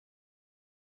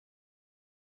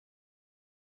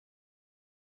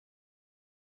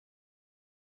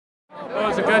Well, it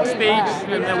was a good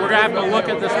speech, and then we're going to have to look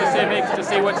at the specifics to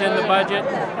see what's in the budget.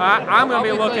 I'm going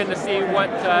to be looking to see what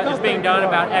is being done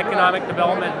about economic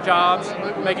development, jobs,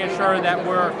 making sure that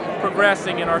we're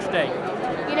progressing in our state.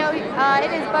 You know,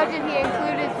 in his budget he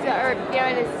included, or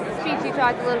in his speech he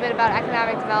talked a little bit about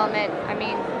economic development. I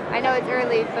mean, I know it's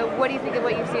early, but what do you think of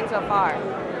what you've seen so far?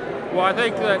 Well, I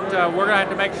think that we're going to have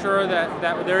to make sure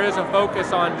that there is a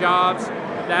focus on jobs.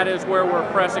 That is where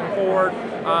we're pressing forward.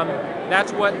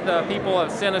 That's what the people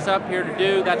have sent us up here to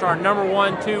do. That's our number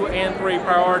 1, 2, and 3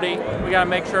 priority. We got to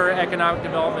make sure economic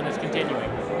development is continuing.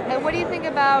 And what do you think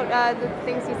about the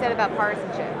things he said about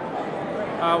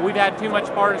partisanship? We've had too much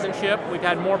partisanship. We've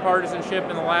had more partisanship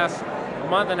in the last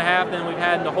month and a half than we've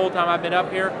had in the whole time I've been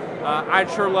up here. I'd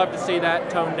sure love to see that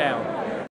toned down.